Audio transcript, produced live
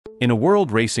In a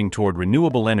world racing toward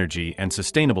renewable energy and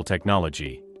sustainable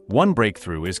technology, one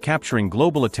breakthrough is capturing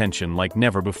global attention like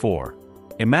never before.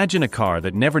 Imagine a car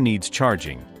that never needs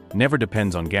charging, never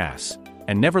depends on gas,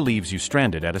 and never leaves you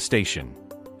stranded at a station.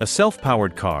 A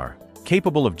self-powered car,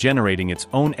 capable of generating its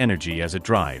own energy as it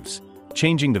drives,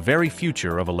 changing the very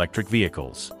future of electric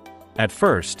vehicles. At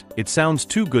first, it sounds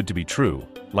too good to be true,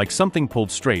 like something pulled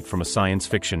straight from a science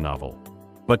fiction novel.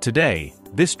 But today,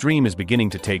 this dream is beginning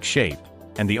to take shape,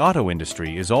 and the auto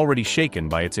industry is already shaken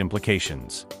by its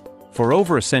implications. For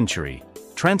over a century,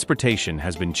 transportation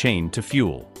has been chained to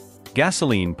fuel.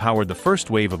 Gasoline powered the first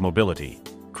wave of mobility,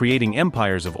 creating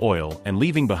empires of oil and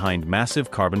leaving behind massive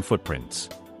carbon footprints.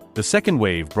 The second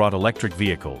wave brought electric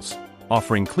vehicles,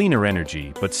 offering cleaner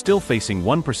energy but still facing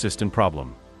one persistent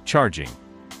problem: charging.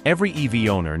 Every EV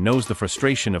owner knows the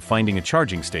frustration of finding a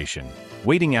charging station,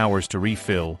 waiting hours to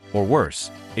refill, or worse,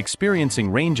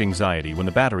 experiencing range anxiety when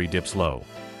the battery dips low.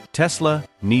 Tesla,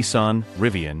 Nissan,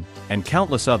 Rivian, and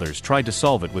countless others tried to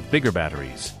solve it with bigger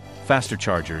batteries, faster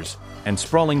chargers, and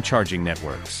sprawling charging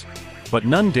networks. But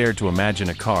none dared to imagine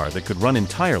a car that could run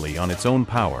entirely on its own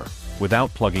power,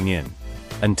 without plugging in.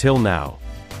 Until now.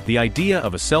 The idea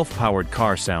of a self-powered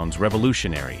car sounds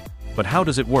revolutionary, but how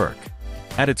does it work?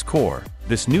 At its core,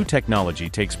 this new technology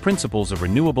takes principles of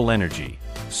renewable energy,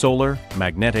 solar,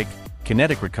 magnetic,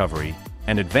 kinetic recovery,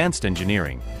 and advanced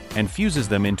engineering, and fuses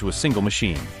them into a single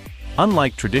machine.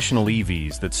 Unlike traditional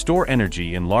EVs that store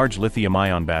energy in large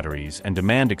lithium-ion batteries and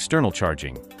demand external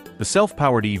charging, the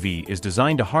self-powered EV is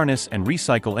designed to harness and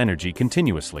recycle energy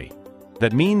continuously.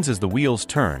 That means as the wheels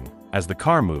turn, as the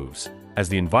car moves, as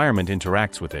the environment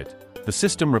interacts with it, the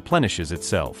system replenishes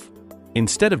itself.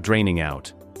 Instead of draining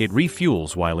out, it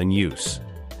refuels while in use.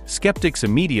 Skeptics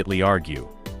immediately argue,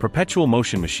 perpetual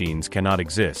motion machines cannot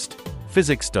exist.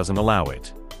 Physics doesn't allow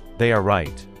it. They are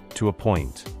right, to a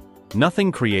point.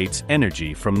 Nothing creates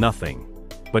energy from nothing.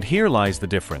 But here lies the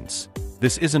difference.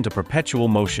 This isn't a perpetual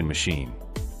motion machine.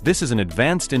 This is an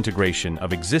advanced integration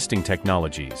of existing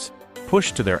technologies,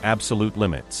 pushed to their absolute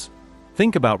limits.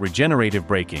 Think about regenerative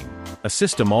braking, a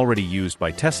system already used by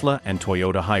Tesla and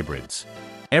Toyota hybrids.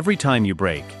 Every time you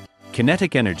brake,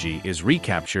 kinetic energy is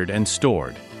recaptured and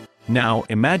stored. Now,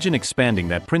 imagine expanding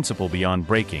that principle beyond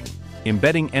braking,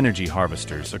 embedding energy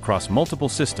harvesters across multiple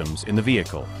systems in the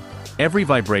vehicle. Every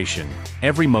vibration,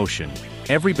 every motion,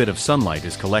 every bit of sunlight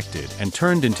is collected and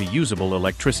turned into usable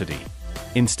electricity.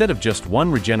 Instead of just one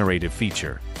regenerative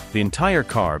feature, the entire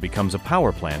car becomes a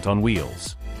power plant on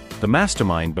wheels. The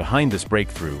mastermind behind this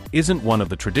breakthrough isn't one of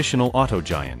the traditional auto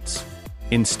giants.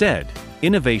 Instead,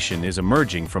 innovation is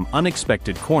emerging from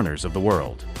unexpected corners of the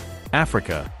world.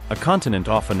 Africa, a continent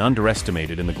often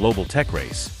underestimated in the global tech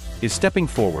race, is stepping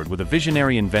forward with a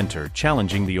visionary inventor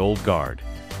challenging the old guard.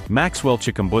 Maxwell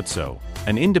Chikumbutso,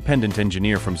 an independent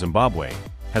engineer from Zimbabwe,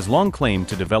 has long claimed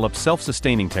to develop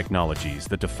self-sustaining technologies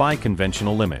that defy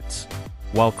conventional limits.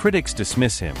 While critics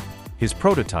dismiss him, his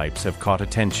prototypes have caught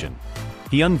attention.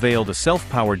 He unveiled a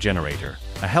self-powered generator,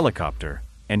 a helicopter,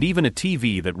 and even a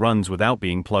TV that runs without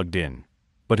being plugged in.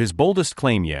 But his boldest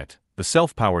claim yet, the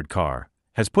self-powered car,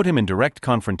 has put him in direct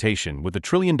confrontation with the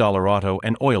trillion-dollar auto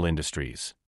and oil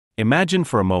industries. Imagine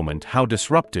for a moment how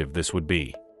disruptive this would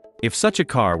be. If such a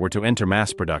car were to enter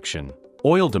mass production,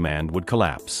 oil demand would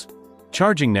collapse.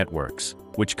 Charging networks,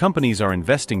 which companies are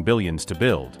investing billions to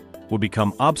build, would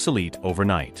become obsolete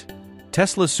overnight.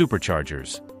 Tesla's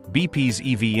superchargers, BP's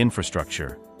EV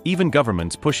infrastructure, even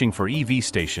governments pushing for EV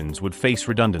stations would face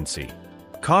redundancy.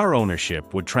 Car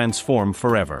ownership would transform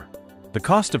forever. The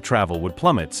cost of travel would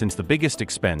plummet since the biggest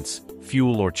expense,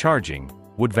 fuel or charging,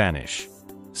 would vanish.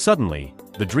 Suddenly,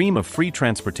 the dream of free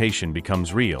transportation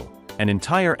becomes real, and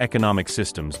entire economic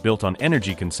systems built on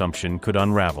energy consumption could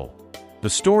unravel. The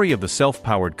story of the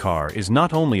self-powered car is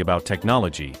not only about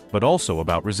technology, but also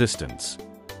about resistance.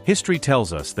 History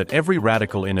tells us that every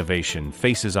radical innovation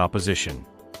faces opposition.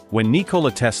 When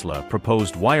Nikola Tesla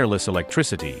proposed wireless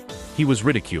electricity, he was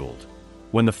ridiculed.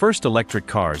 When the first electric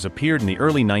cars appeared in the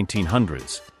early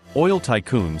 1900s, oil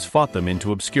tycoons fought them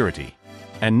into obscurity.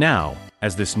 And now,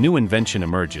 as this new invention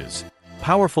emerges,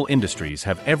 powerful industries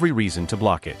have every reason to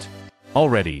block it.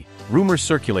 Already, rumors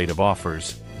circulate of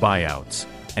offers, buyouts,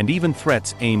 and even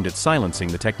threats aimed at silencing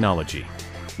the technology.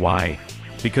 Why?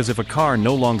 Because if a car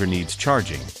no longer needs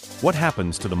charging, what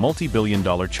happens to the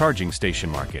multi-billion-dollar charging station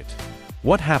market?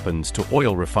 What happens to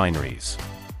oil refineries?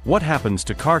 What happens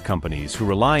to car companies who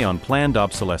rely on planned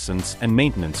obsolescence and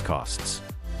maintenance costs?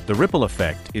 The ripple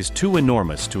effect is too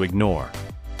enormous to ignore.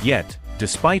 Yet,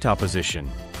 despite opposition,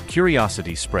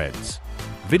 curiosity spreads.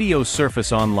 Videos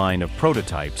surface online of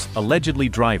prototypes allegedly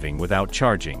driving without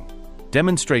charging.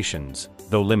 Demonstrations,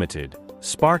 though limited,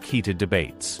 spark heated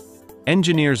debates.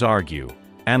 Engineers argue,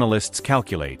 analysts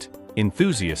calculate,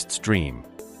 enthusiasts dream.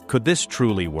 Could this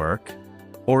truly work?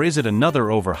 Or is it another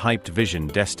overhyped vision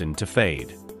destined to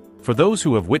fade? For those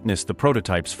who have witnessed the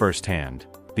prototypes firsthand,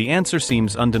 the answer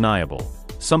seems undeniable.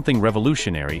 Something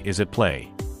revolutionary is at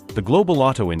play. The global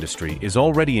auto industry is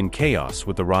already in chaos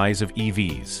with the rise of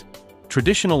EVs.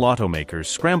 Traditional automakers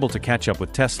scramble to catch up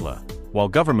with Tesla, while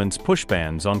governments push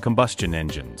bans on combustion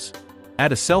engines.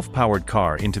 Add a self-powered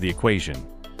car into the equation,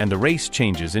 and the race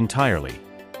changes entirely.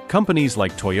 Companies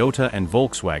like Toyota and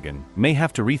Volkswagen may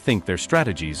have to rethink their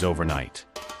strategies overnight.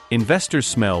 Investors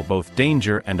smell both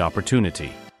danger and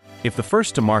opportunity. If the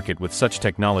first to market with such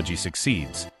technology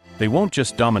succeeds, they won't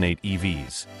just dominate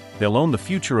EVs, they'll own the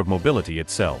future of mobility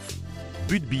itself.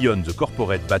 But beyond the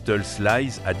corporate battles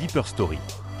lies a deeper story.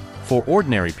 For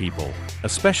ordinary people,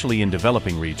 especially in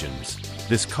developing regions,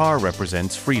 this car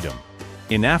represents freedom.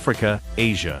 In Africa,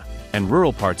 Asia, and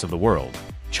rural parts of the world,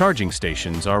 charging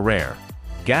stations are rare.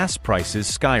 Gas prices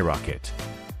skyrocket.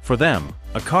 For them,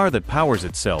 a car that powers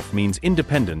itself means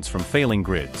independence from failing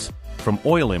grids, from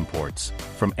oil imports,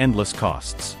 from endless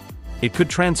costs. It could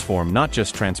transform not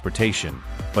just transportation,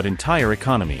 but entire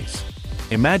economies.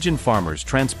 Imagine farmers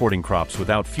transporting crops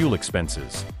without fuel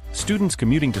expenses, students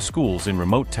commuting to schools in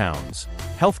remote towns,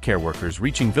 healthcare workers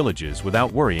reaching villages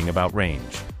without worrying about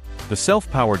range. The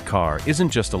self-powered car isn't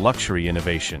just a luxury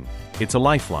innovation, it's a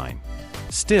lifeline.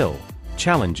 Still,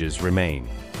 challenges remain.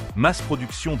 Mass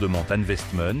production demande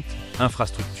investment,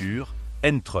 infrastructure,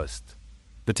 and trust.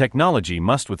 The technology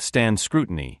must withstand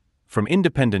scrutiny, from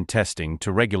independent testing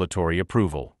to regulatory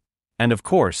approval. And of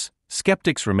course,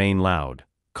 skeptics remain loud,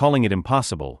 calling it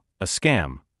impossible, a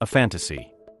scam, a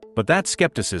fantasy. But that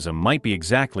skepticism might be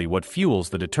exactly what fuels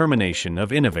the determination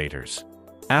of innovators.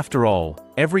 After all,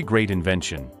 every great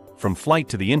invention, from flight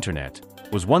to the internet,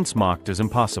 was once mocked as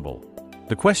impossible.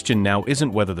 The question now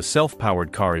isn't whether the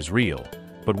self-powered car is real,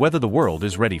 but whether the world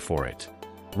is ready for it.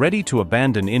 Ready to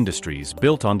abandon industries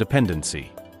built on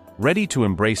dependency. Ready to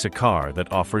embrace a car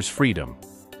that offers freedom.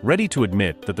 Ready to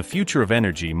admit that the future of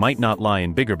energy might not lie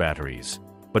in bigger batteries,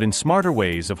 but in smarter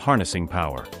ways of harnessing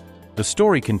power. The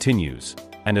story continues,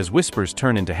 and as whispers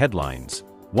turn into headlines,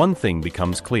 one thing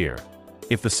becomes clear.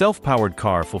 If the self-powered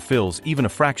car fulfills even a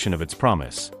fraction of its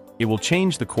promise, it will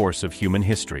change the course of human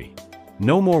history.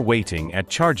 No more waiting at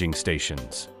charging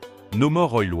stations. No more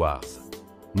oil wars.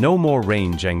 No more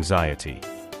range anxiety.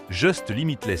 Just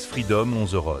limitless freedom on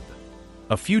the road.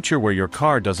 A future where your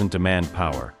car doesn't demand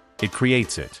power, it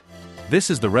creates it.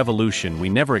 This is the revolution we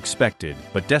never expected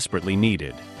but desperately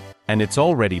needed. And it's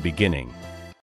already beginning.